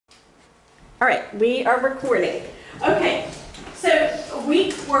All right, we are recording. Okay, so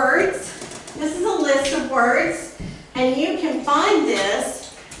weak words. This is a list of words, and you can find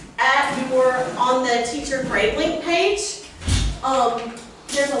this on the teacher grade link page.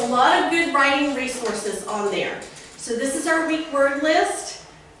 There's a lot of good writing resources on there. So this is our weak word list.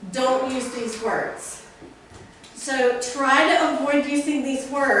 Don't use these words. So try to avoid using these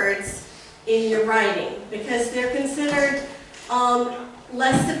words in your writing because they're considered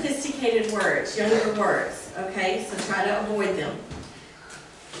less sophisticated words, younger words, okay? So try to avoid them.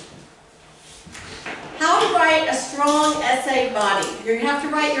 How to write a strong essay body. You have to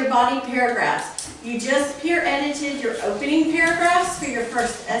write your body paragraphs. You just peer edited your opening paragraphs for your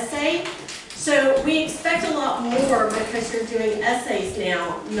first essay. So we expect a lot more because you're doing essays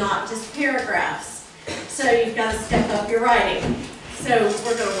now, not just paragraphs. So you've got to step up your writing. So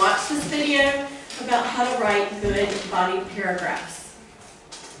we're going to watch this video about how to write good body paragraphs.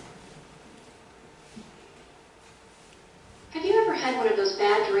 Have you ever had one of those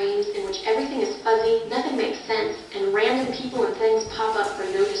bad dreams in which everything is fuzzy, nothing makes sense, and random people and things pop up for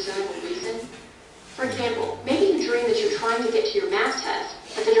no discernible reason? For example, maybe you dream that you're trying to get to your math test,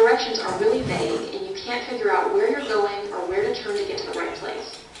 but the directions are really vague and you can't figure out where you're going or where to turn to get to the right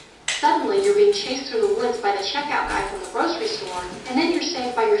place. Suddenly, you're being chased through the woods by the checkout guy from the grocery store, and then you're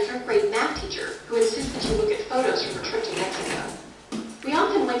saved by your third grade math teacher who insists that you look at photos from a trip to Mexico. We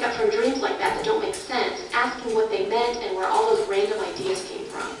often wake up from dreams like that don't make sense, asking what they meant and where all those random ideas came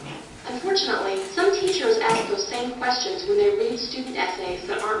from. Unfortunately, some teachers ask those same questions when they read student essays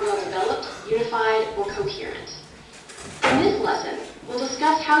that aren't well developed, unified, or coherent. In this lesson, we'll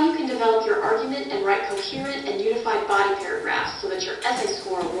discuss how you can develop your argument and write coherent and unified body paragraphs so that your essay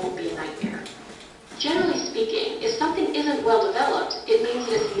score won't be a nightmare. Generally speaking, if something isn't well developed, it means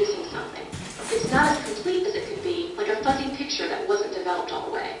that it's missing something. It's not as complete as it could be, like a fuzzy picture that wasn't developed all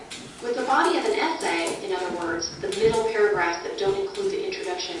the way. With the body of an essay, in other words, the middle paragraphs that don't include the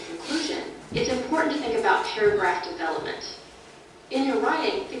introduction and conclusion, it's important to think about paragraph development. In your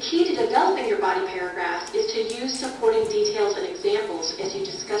writing, the key to developing your body paragraphs is to use supporting details and examples as you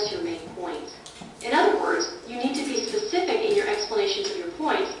discuss your main point. In other words, you need to be specific in your explanations of your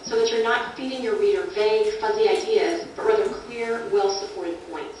points so that you're not feeding your reader vague, fuzzy ideas, but rather clear, well-supported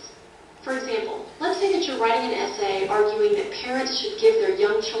points. For example, let's say that you're writing an essay arguing that parents should give their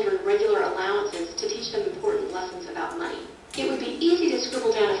young children regular allowances to teach them important lessons about money. It would be easy to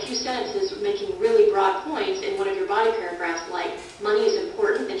scribble down a few sentences making really broad points in one of your body paragraphs like, money is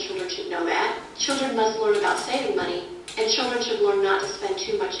important and children should know that, children must learn about saving money, and children should learn not to spend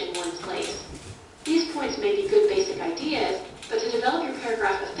too much in one place. These points may be good basic ideas, but to develop your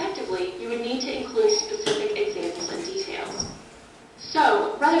paragraph effectively, you would need to include specific examples and details.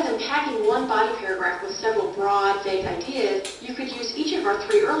 So, rather than packing one body paragraph with several broad, vague ideas, you could use each of our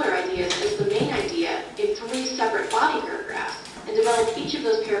three earlier ideas as the main idea in three separate body paragraphs, and develop each of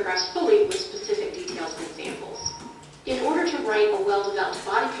those paragraphs fully with specific details and examples. In order to write a well-developed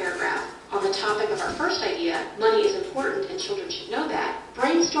body paragraph on the topic of our first idea, money is important and children should know that,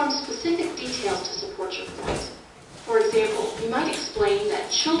 brainstorm specific details to support your point. For example, you might explain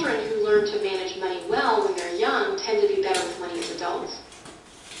that children who learn to manage money well when they're young tend to be better with money as adults.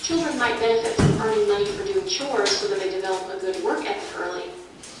 Children might benefit from earning money for doing chores so that they develop a good work ethic early.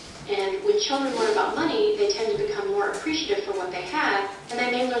 And when children learn about money, they tend to become more appreciative for what they have, and they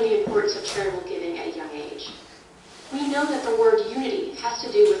may learn the importance of charitable giving at a young age. We know that the word unity has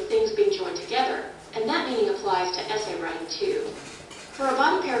to do with things being joined together, and that meaning applies to essay writing too. For a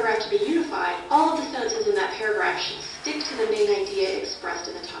body paragraph to be unified, all of the sentences in that paragraph should stick to the main idea expressed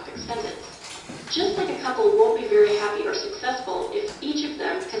in the topic sentence. Just like a couple won't be very happy or successful if each of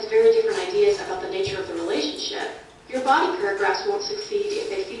them has very different ideas about the nature of the relationship, your body paragraphs won't succeed if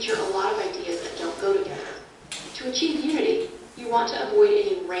they feature a lot of ideas that don't go together. To achieve unity, you want to avoid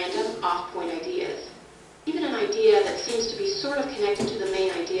any random, off-point ideas. Even an idea that seems to be sort of connected to the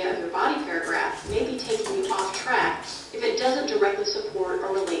main idea of your body paragraph may be taking you off track if it doesn't directly support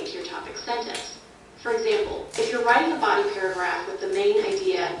or relate to your topic sentence. For example, if you're writing a body paragraph with the main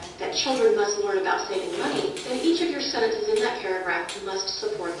idea that children must learn about saving money, then each of your sentences in that paragraph must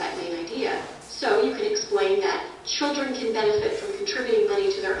support that main idea. So you can explain that children can benefit from contributing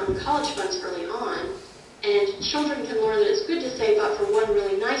money to their own college funds early on, and children can learn that it's good to save up for one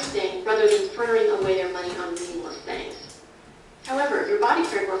really nice thing rather than frittering away their money on meaningless things. However, your body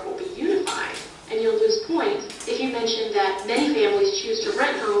paragraph will be unified, and you'll lose points if you mention that many families choose to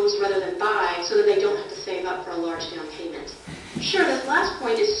rent homes rather than buy so that they don't have to save up for a large down payment. Sure, this last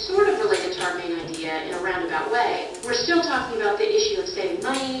point is sort of related to our main idea in a roundabout way. We're still talking about the issue of saving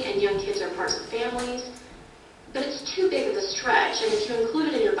money and young kids are parts of families, but it's too big of a stretch, and if you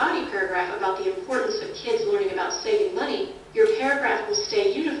include it in your body paragraph, paragraph about the importance of kids learning about saving money, your paragraph will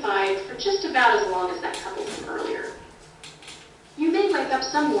stay unified for just about as long as that couple from earlier. You may wake up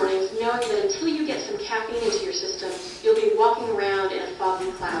some mornings knowing that until you get some caffeine into your system, you'll be walking around in a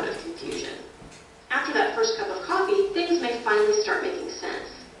foggy cloud of confusion. After that first cup of coffee, things may finally start making sense.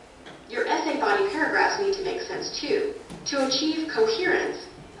 Your essay body paragraphs need to make sense too. To achieve coherence,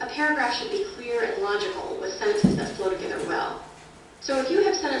 a paragraph should be clear and logical with sentences that flow together well. So if you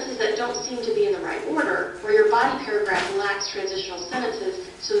have sentences that don't seem to be in the right order, or your body paragraph lacks transitional sentences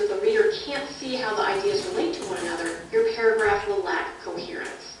so that the reader can't see how the ideas relate to one another, your paragraph will lack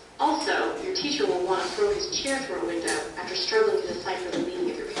coherence. Also, your teacher will want to throw his chair through a window after struggling to decipher the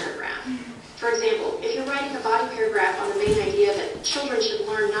meaning of your paragraph. For example, if you're writing a body paragraph on the main idea that children should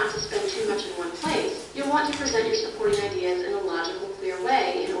learn not to spend too much in one place, you'll want to present your supporting ideas in a logical, clear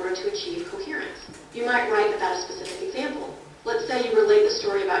way in order to achieve coherence. You might write about a specific example. Let's say you relate the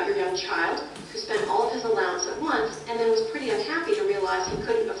story about your young child who spent all of his allowance at once and then was pretty unhappy to realize he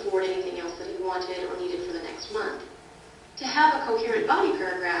couldn't afford anything else that he wanted or needed for the next month. To have a coherent body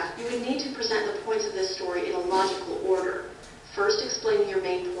paragraph, you would need to present the points of this story in a logical order. First, explaining your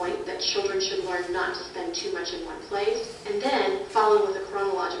main point that children should learn not to spend too much in one place, and then following with a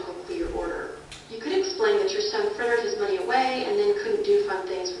chronological, clear order. You could explain that your son frittered his money away and then couldn't do fun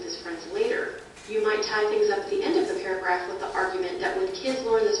things with his friends later. You might tie things up at the end of the paragraph with the argument that when kids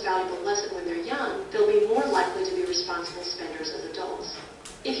learn this valuable lesson when they're young, they'll be more likely to be responsible spenders as adults.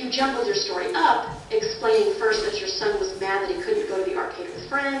 If you jump with your story up, explaining first that your son was mad that he couldn't go to the arcade with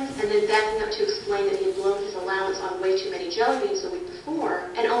friends, and then backing up to explain that he had blown his allowance on way too many jelly beans the week before,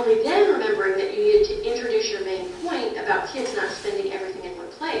 and only then remembering that you needed to introduce your main point about kids not spending everything in one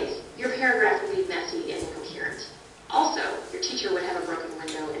place, your paragraph would be messy and incoherent. Also, your teacher would have a broken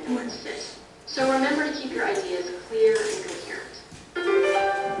window and nowhere to sit. So remember to keep your ideas clear and coherent.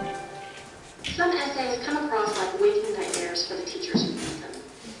 Some essays come across like waking nightmares for the teachers who read them.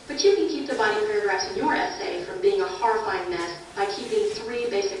 But you can keep the body paragraphs in your essay from being a horrifying mess by keeping 3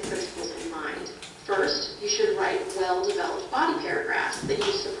 basic principles in mind. First, you should write well-developed body paragraphs that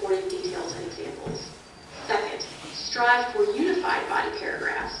use supporting details and examples. Second, strive for unified body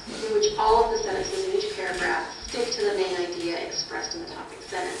paragraphs in which all of the sentences in each paragraph stick to the main idea expressed in the topic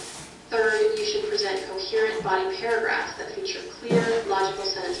sentence. Third, you should present coherent body paragraphs that feature clear, logical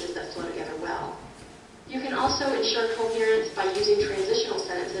sentences that flow together well. You can also ensure coherence by using transitional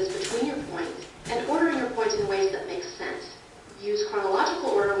sentences between your points and ordering your points in ways that make sense. Use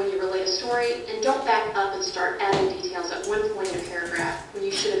chronological order when you relate a story, and don't back up and start adding details at one point in a paragraph when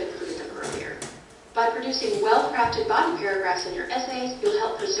you should have included them earlier. By producing well-crafted body paragraphs in your essays, you'll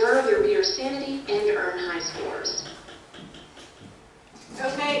help preserve your reader's sanity and earn high scores.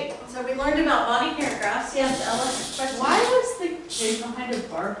 Okay, so we learned about body paragraphs. Yes, Ella? Question? Why was the kid behind a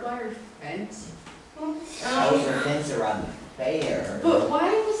barbed wire fence? That was the fence around the fair. But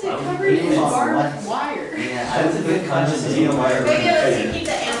why was it covered in barbed wire? Yeah, I was a bit conscious of the wire. Maybe it was to keep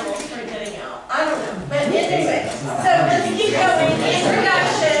the animals from getting out. I don't know. But anyway, so let's keep going.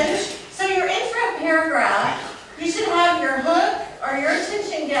 Introduction. So your intro paragraph, you should have your hook or your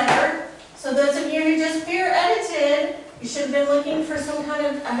attention getter. So those of you who just peer edited, you should have been looking for some kind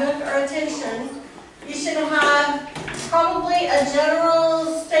of a hook or attention. You should have probably a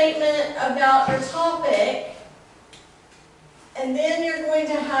general statement about your topic, and then you're going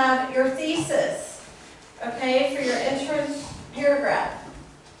to have your thesis, okay, for your intro paragraph.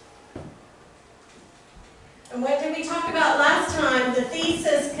 And what did we talk about last time? The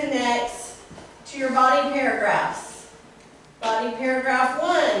thesis connects to your body paragraphs. Body paragraph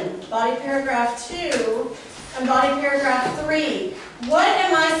 1, body paragraph 2, and body paragraph 3. What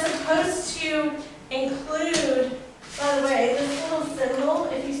am I supposed to include? By the way, this little symbol,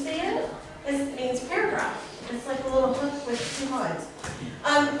 if you see it, this means paragraph. It's like a little hook with 2 lines.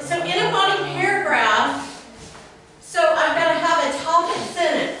 So in a body paragraph, so I've got to have a topic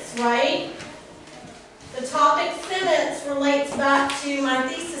sentence, right? The topic sentence relates back to my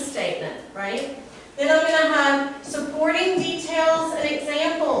thesis statement, right? Then I'm going to have supporting details and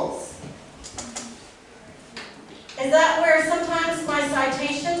examples. Is that where sometimes my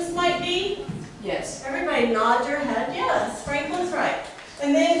citations might be? Yes. Everybody nod your head, yes, Franklin's right.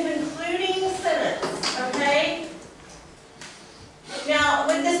 And then concluding sentence, okay? Now,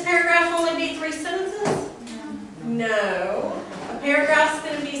 would this paragraph only be 3 sentences? No. A paragraph's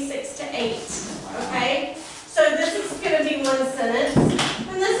going to be 6 to 8, okay? So this is going to be 1 sentence,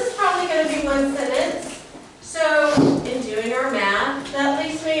 and this is probably going to be 1 sentence. So, in doing our math, that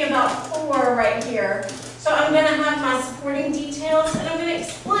leaves me about 4 right here. So I'm going to have my supporting details, and I'm going to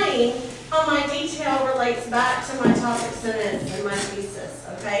explain how my detail relates back to my topic sentence and my thesis,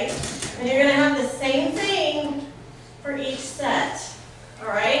 okay? And you're gonna have the same thing for each set, all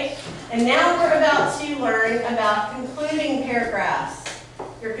right? And now we're about to learn about concluding paragraphs,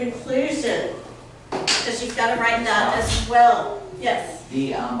 your conclusion, because you've got to write that as well. Yes?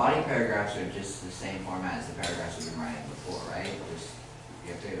 The body paragraphs are just the same format as the paragraphs we've been writing before, right? Just,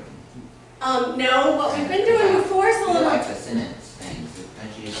 you have to... No, what we've been doing before is a You little... like the sentence things,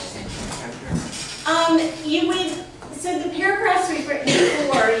 don't you use the same structure? So the paragraphs we've written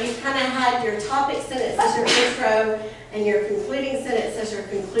before, you kind of had your topic sentence as your intro, and your concluding sentence as your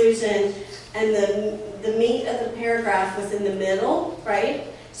conclusion, and the meat of the paragraph was in the middle, right?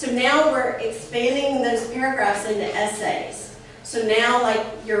 So now we're expanding those paragraphs into essays. So now, like,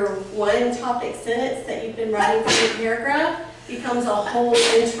 your one topic sentence that you've been writing for your paragraph becomes a whole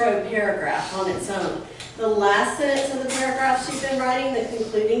intro paragraph on its own. The last sentence of the paragraphs you've been writing, the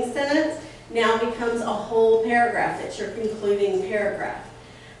concluding sentence, now becomes a whole paragraph. It's your concluding paragraph.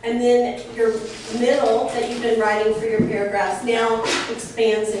 And then your middle that you've been writing for your paragraphs now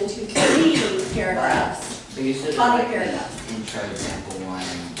expands into 3 paragraphs. So you said Body like paragraphs. intro example 1,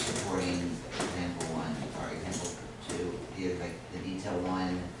 supporting example 1, or example 2, like the detail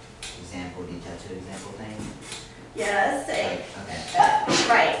 1, example, detail 2 example thing? Yes. Okay.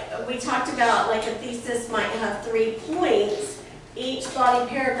 Right. We talked about like a thesis might have 3 points. Each body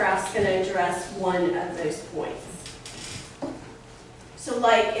paragraph is going to address one of those points. So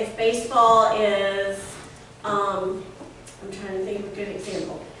like if baseball is, I'm trying to think of a good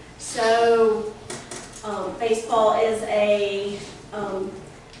example. So baseball is a, I'm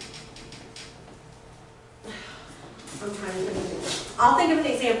trying to think of an example. I'll think of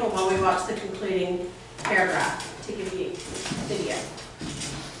an example while we watch the concluding paragraph to give you a video.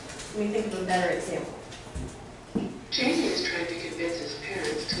 Let me think of a better example. Jamie is trying to convince his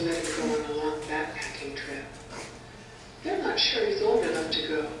parents to let him go on a long backpacking trip. They're not sure he's old enough to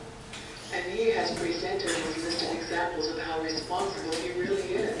go, and he has presented his list of examples of how responsible he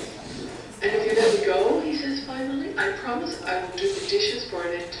really is. And if you let me go, he says finally, I promise I will do the dishes for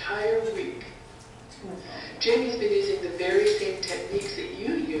an entire week. Jamie's been using the very same techniques that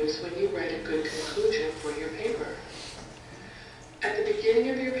you use when you write a good conclusion for your paper. At the beginning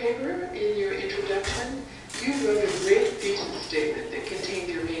of your paper, in your introduction, you wrote a great thesis statement that contained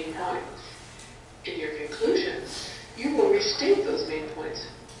your main points. In your conclusion, you will restate those main points,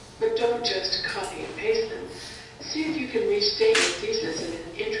 but don't just copy and paste them. See if you can restate your thesis in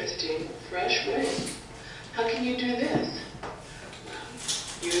an interesting, fresh way. How can you do this? Well,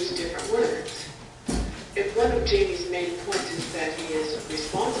 use different words. If one of Jamie's main points is that he is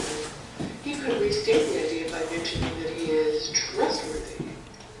responsible, he could restate the idea by mentioning that he is trustworthy.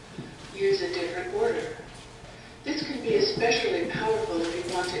 Use a different order. This can be especially powerful if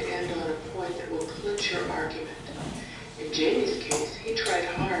you want to end on a point that will clinch your argument. In Jamie's case, he tried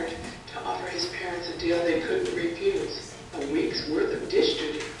hard to offer his parents a deal they couldn't refuse, a week's worth of dish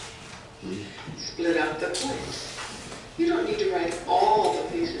duty. Split up the points. You don't need to write all the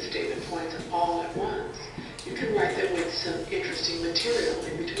thesis statement points all at once. You can write them with some interesting material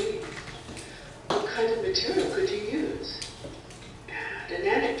in between. What kind of material could you use? Add an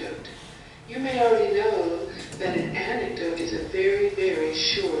anecdote. You may already know that an anecdote is a very, very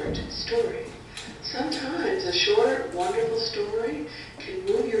short story. Sometimes a short, wonderful story can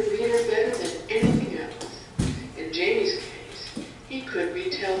move your reader better than anything else. In Jamie's case, he could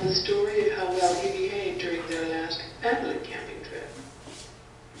retell the story of how well he behaved during their last family camping trip.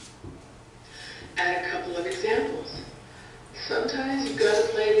 Add a couple of examples. Sometimes you've got to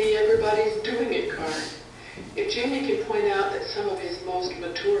play the everybody's doing it card. If Jamie can point out that some of his most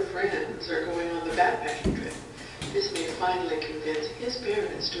mature friends are going on the backpacking trip, this may finally convince his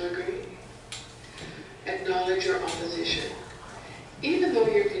parents to agree. Acknowledge your opposition. Even though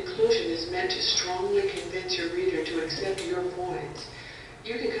your conclusion is meant to strongly convince your reader to accept your points,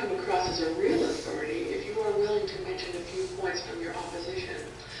 you can come across as a real authority if you are willing to mention a few points from your opposition.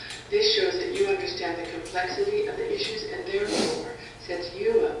 This shows that you understand the complexity of the issues and therefore sets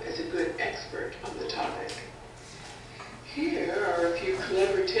you up as a good expert on the topic. Here are a few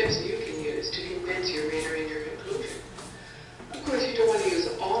clever tips you can use to convince your reader in your conclusion. Of course, you don't want to use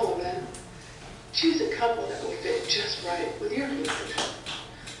all of them. Choose a couple that will fit just right with your conclusion.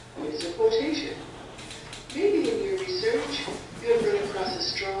 Use a quotation. Maybe in your research, you have run across a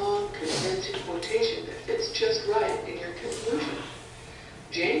strong, convincing quotation that fits just right in your conclusion.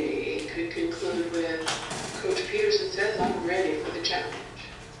 Jamie could conclude with, Coach Peterson says I'm ready for the challenge.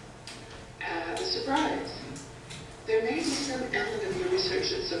 Add a surprise. There may be some element of your research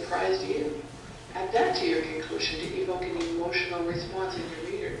that surprised you. Add that to your conclusion to evoke an emotional response in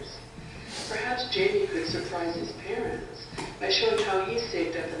your readers. Perhaps Jamie could surprise his parents by showing how he's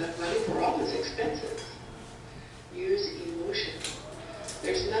saved up enough money for all his expenses. Use emotion.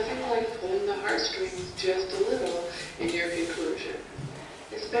 There's nothing like pulling the heartstrings just a little in your conclusion,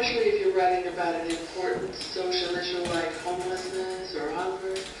 especially if you're writing about an important social issue like homelessness or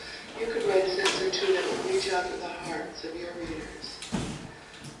hunger. You could write a sentence or two that will reach out to the hearts of your readers.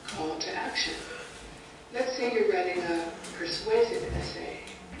 Call to action. Let's say you're writing a persuasive essay,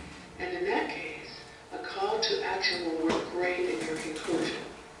 and in that case, a call to action will work great in your conclusion.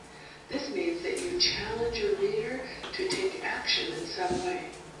 This means that you challenge your reader to take action in some way.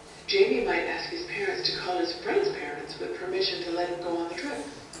 Jamie might ask his parents to call his friend's parents with permission to let him go on the trip.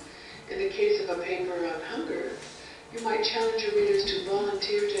 In the case of a paper on hunger, you might challenge your readers to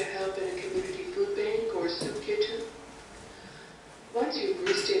volunteer to help in a community food bank or soup kitchen. Once you've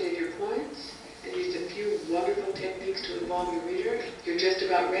restated your points and used a few wonderful techniques to involve your reader, you're just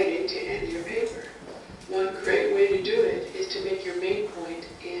about ready to end your paper. One great way to do it is to make your main point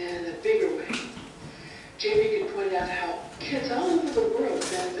in a bigger way. Jamie can point out how kids all over the world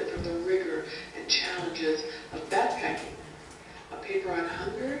benefit from the rigor and challenges of backpacking. A paper on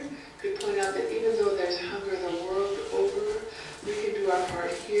hunger could point out that even though there's hunger the world over, we can do our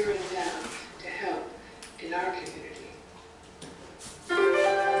part here and now to help in our community.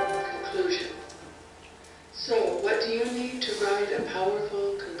 Conclusion. So, what do you need to write a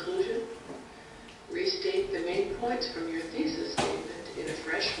powerful conclusion? Restate the main points from your thesis statement in a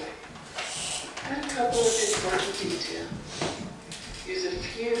fresh way. Add a couple of important details. Use a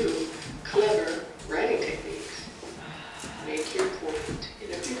few clever writing techniques. Make your point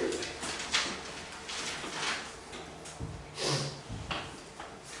in a bigger way.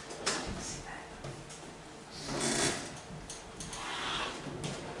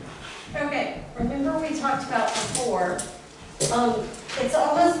 Okay, remember we talked about before, it's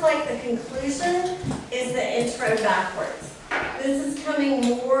almost like the conclusion is the intro backwards. This is coming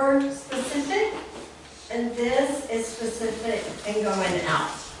more specific, and this is specific and going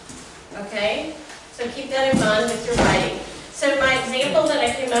out. Okay? So keep that in mind with your writing. So my example that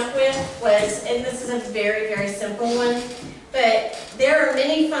I came up with was, and this is a very, very simple one, but there are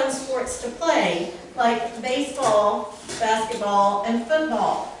many fun sports to play, like baseball, basketball, and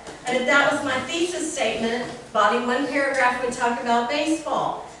football. And if that was my thesis statement, body one paragraph would talk about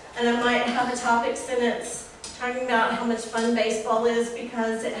baseball. And I might have a topic sentence talking about how much fun baseball is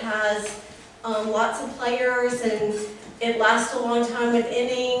because it has lots of players and it lasts a long time with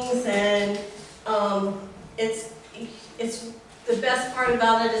innings, and it's the best part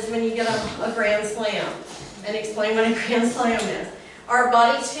about it is when you get a grand slam, and explain what a grand slam is. Or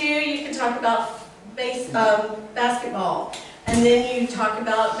body two, you can talk about basketball, and then you talk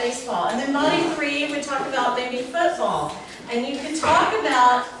about baseball. And then body three would talk about maybe football. And you can talk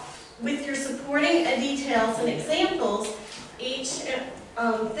about, with your supporting details and examples, each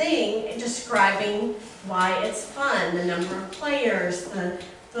thing describing why it's fun, the number of players,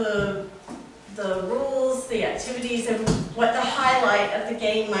 the rules, the activities, and what the highlight of the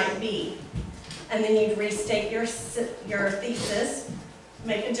game might be. And then you'd restate your thesis,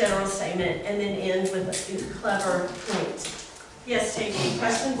 make a general statement, and then end with a clever point. Yes, JD,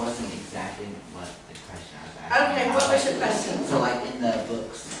 question? That wasn't exactly what the question I was asking. Okay, what was your question? So like in the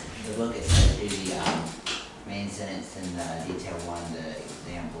book it says do the main sentence in the detail one, the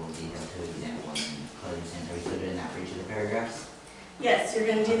example, detail two, example one, and closing sentence. Are we still doing that for each of the paragraphs? Yes, you're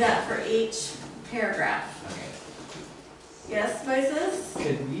going to do that for each paragraph. Okay. Yes, Moses?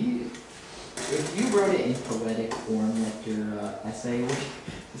 Could we, if you wrote it in poetic form like your essay,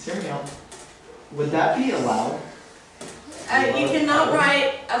 just hear me out, would that be allowed? You cannot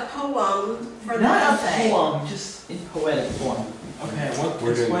write a poem for the Not essay. a poem, just in poetic form. Okay,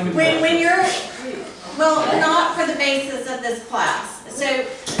 explain to me. When you're, well, not for the basis of this class. So,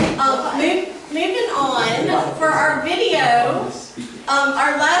 moving on, for our video,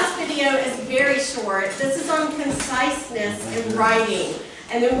 our last video is very short. This is on conciseness in writing.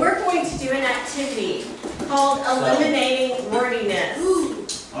 And then we're going to do an activity called eliminating wordiness.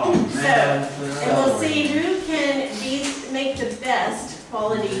 Oh, man. And we'll see who can make the best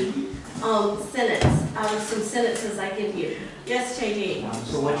quality sentence out of some sentences I give you. Yes, JD?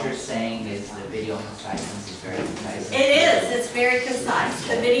 So what you're saying is the video on conciseness is very concise? It is. It's very concise.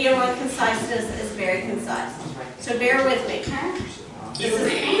 The video on conciseness is very concise. So bear with me. You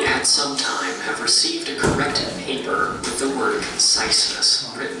may, at some time, have received a corrected paper with the word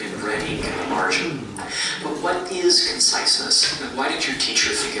conciseness written in red ink in the margin. But what is conciseness, and why did your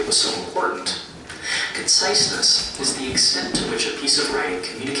teacher think it was so important? Conciseness is the extent to which a piece of writing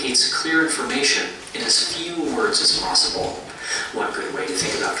communicates clear information in as few words as possible. One good way to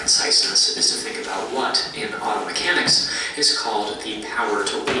think about conciseness is to think about what, in auto mechanics, is called the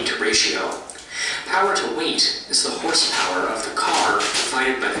power-to-weight ratio. Power to weight is the horsepower of the car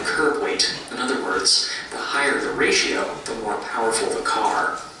divided by the curb weight. In other words, the higher the ratio, the more powerful the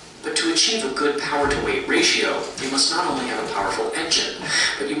car. But to achieve a good power-to-weight ratio, you must not only have a powerful engine,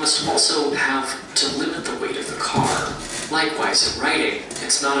 but you must also have to limit the weight of the car. Likewise, in writing,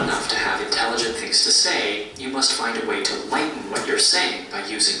 it's not enough to have intelligent things to say. You must find a way to lighten what you're saying by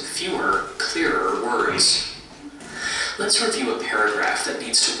using fewer, clearer words. Let's review a paragraph that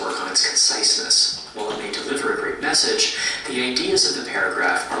needs to work on its conciseness. While it may deliver a great message, the ideas of the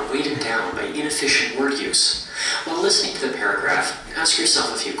paragraph are weighted down by inefficient word use. While listening to the paragraph, ask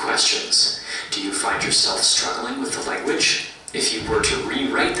yourself a few questions. Do you find yourself struggling with the language? If you were to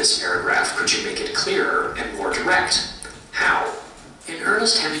rewrite this paragraph, could you make it clearer and more direct? How? In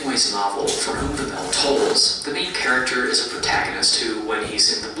Ernest Hemingway's novel, For Whom the Bell Tolls, the main character is a protagonist who, when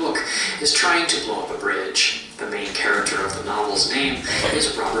he's in the book, is trying to blow up a bridge. The main character of the novel's name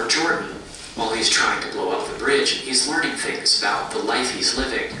is Robert Jordan. While he's trying to blow up the bridge, he's learning things about the life he's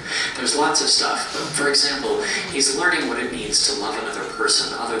living. There's lots of stuff. For example, he's learning what it means to love another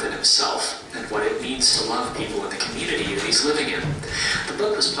person other than himself, and what it means to love people in the community that he's living in. The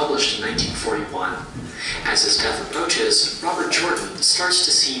book was published in 1941. As his death approaches, Robert Jordan starts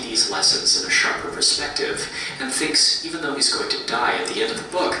to see these lessons in a sharper perspective, and thinks, even though he's going to die at the end of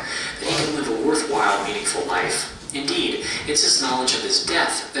the book, that he can live a worthwhile, meaningful life. Indeed, it's his knowledge of his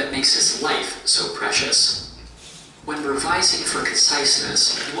death that makes his life so precious. When revising for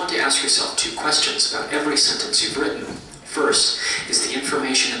conciseness, you want to ask yourself two questions about every sentence you've written. First, is the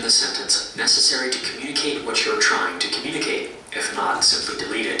information in the sentence necessary to communicate what you're trying to communicate? If not, simply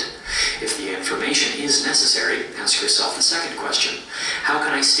delete it. If the information is necessary, ask yourself the second question. How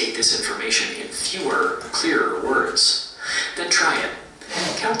can I state this information in fewer, clearer words? Then try it.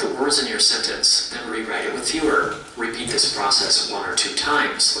 Count the words in your sentence, then rewrite it with fewer. Repeat this process 1 or 2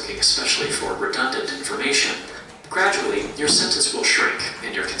 times, looking especially for redundant information. Gradually, your sentence will shrink,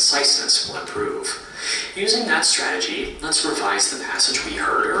 and your conciseness will improve. Using that strategy, let's revise the passage we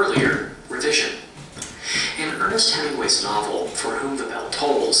heard earlier, revision. In Ernest Hemingway's novel, For Whom the Bell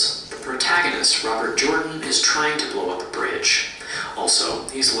Tolls, the protagonist, Robert Jordan, is trying to blow up a bridge. Also,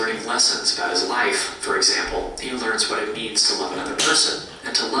 he's learning lessons about his life. For example, he learns what it means to love another person,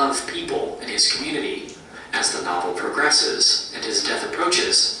 and to love people in his community. As the novel progresses, and his death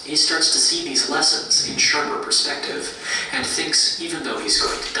approaches, he starts to see these lessons in sharper perspective, and thinks even though he's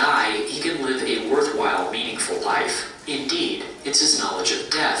going to die, he can live a worthwhile, meaningful life. Indeed, it's his knowledge of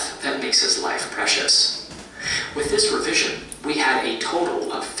death that makes his life precious. With this revision, we had a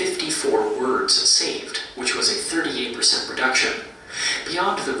total of 54 words saved, which was a 38% reduction.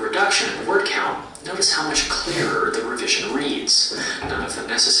 Beyond the reduction in word count, notice how much clearer the revision reads. None of the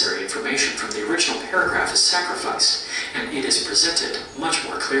necessary information from the original paragraph is sacrificed, and it is presented much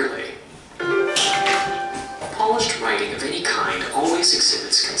more clearly. Polished writing of any kind always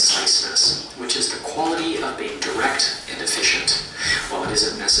exhibits conciseness, which is the quality of being direct and efficient. While it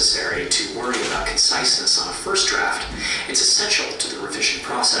isn't necessary to worry about conciseness on a first draft, it's essential to the revision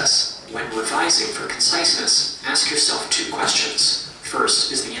process. When revising for conciseness, ask yourself 2 questions.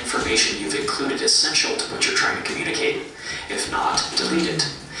 First, is the information you've included essential to what you're trying to communicate? If not, delete it.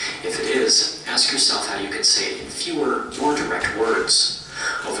 If it is, ask yourself how you can say it in fewer, more direct words.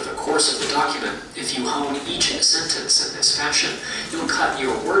 Over the course of the document, if you hone each sentence in this fashion, you'll cut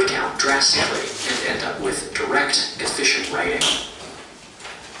your word count drastically and end up with direct, efficient writing.